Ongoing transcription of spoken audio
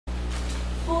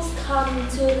Who's come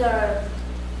to the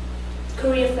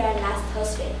career fair last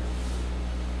Thursday?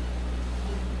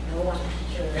 No one,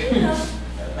 actually.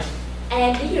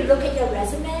 And then you look at your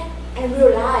resume and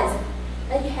realize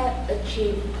that you have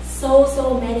achieved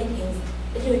so many things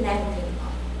that you never think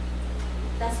of.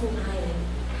 That's who I am.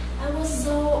 I was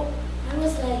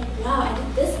like, wow, I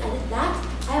did this, I did that.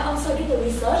 I also did the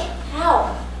research.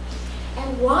 How?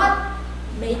 And what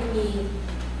made me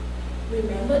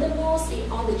remember the most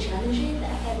in all the challenges that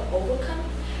I have overcome?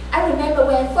 I remember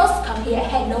when I first come here, I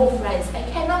had no friends. I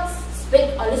cannot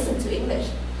speak or listen to English.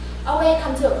 Or when I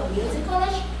come to a community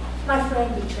college, my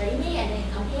friend betrayed me and then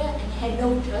I come here and I had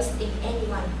no trust in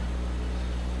anyone.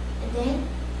 And then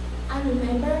I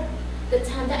remember the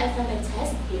time that I failed my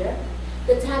test here,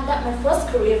 the time that my first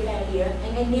career fair here,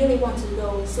 and I nearly want to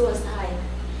go suicide.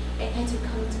 I had to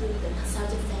come to the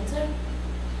consulting center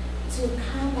to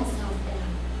calm myself down.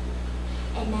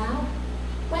 And now,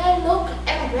 when I look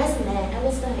at my resume, I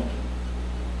was like,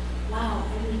 wow,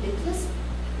 I'm ridiculous.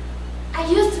 I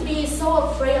used to be so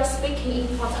afraid of speaking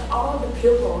in front of all the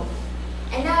people.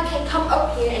 And now I can come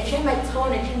up here and change my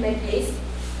tone and change my pace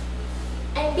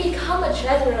and become a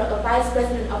treasurer or vice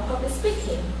president of public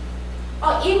speaking.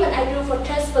 Or even I do for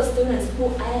transfer students who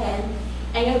I am,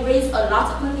 and I raise a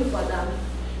lot of money for them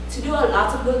to do a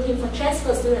lot of good things for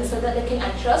transfer students so that they can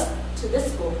adjust to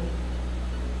this school.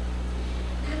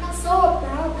 I'm so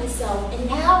proud of myself, and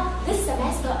now this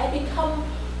semester I become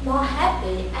more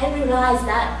happy. I realize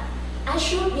that I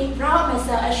should be proud of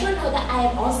myself. I should know that I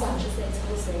am awesome, just like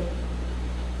Jose.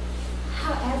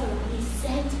 However, he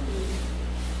said to me,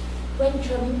 when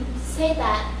Trump said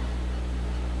that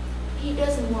he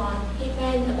doesn't want, he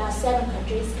banned about 7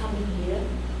 countries coming here,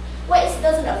 well, it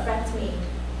doesn't affect me.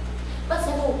 But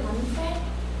there was one friend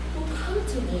who come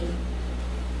to me.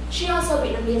 She also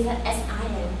Vietnamese as I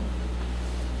am.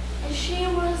 And she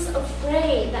was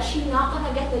afraid that she's not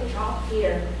gonna get the job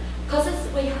here because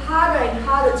it's way harder and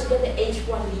harder to get the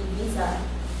H-1B visa.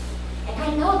 And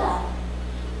I know that.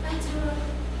 But I tell her,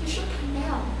 you should come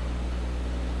down.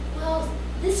 Well,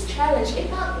 this challenge,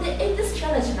 if this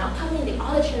challenge is not coming, the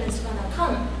other challenge is gonna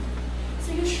come.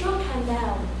 So you should come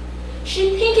down.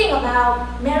 She's thinking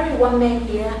about marry one man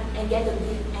here and get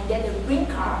the green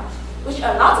card, which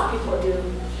a lot of people do.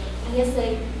 And I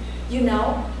say, you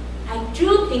know, I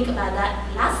do think about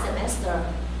that last semester.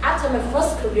 After my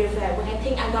first career fair, when I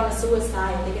think I'm gonna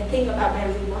suicide, they can think about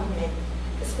marrying one man.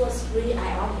 This was really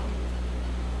ironic.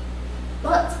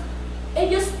 But if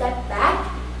you step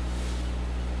back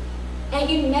and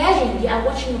imagine you are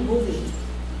watching a movie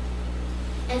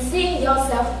and seeing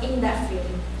yourself in that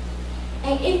film,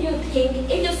 and if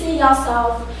you see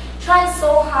yourself trying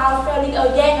so hard, failing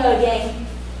again and again,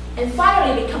 and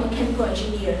finally become a chemical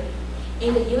engineer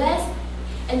in the US,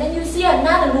 and then you see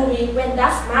another movie when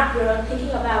that smart girl thinking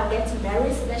about getting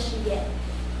married so that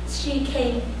she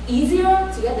came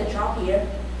easier to get the job here,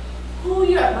 who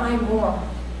you admire more?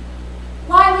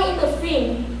 Why when in the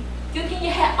film you think you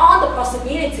had all the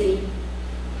possibility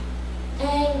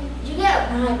and you get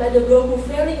admired by the girl who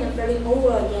failing and failing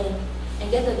over again and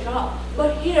get the job.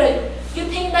 But here you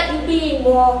think that you're being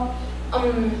more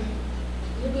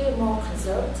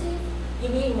conservative,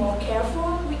 you're being more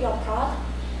careful with your path,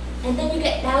 and then you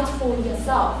get doubtful in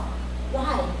yourself.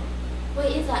 Why? Why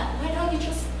is that? Why don't you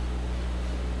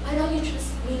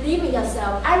just believe in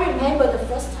yourself? I remember the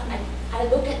first time I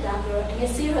look at that girl and I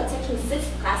see her taking 6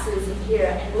 classes in here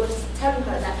and was telling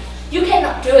her that you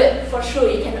cannot do it, for sure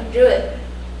you cannot do it.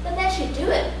 But then she do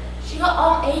it. She got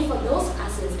all A for those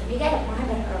classes and we get admired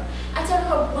by her. I tell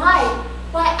her why?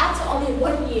 Why after only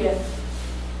 1 year?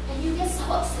 And you get so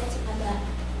upset about that.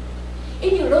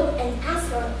 If you look and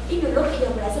ask her, if you look at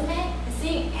your resume and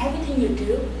seeing everything you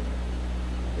do,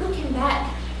 looking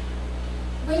back,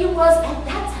 when you was at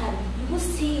that time, you will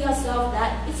see yourself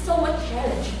that it's so much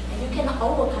challenge and you cannot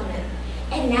overcome it.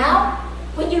 And now,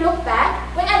 when I look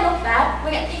back, when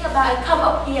I think about I come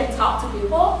up here and talk to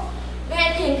people, when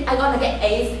I think I'm gonna get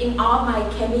A's in all my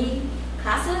chemistry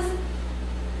classes,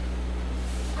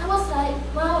 I was like,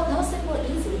 wow, that was more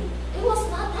easy. It was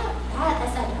not that bad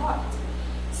as I thought.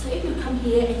 So if you come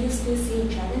here and you still see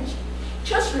challenge,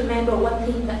 just remember one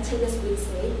thing that Taylor Swift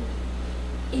said.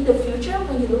 In the future,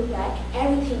 when you look back,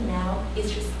 everything now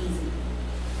is just easy.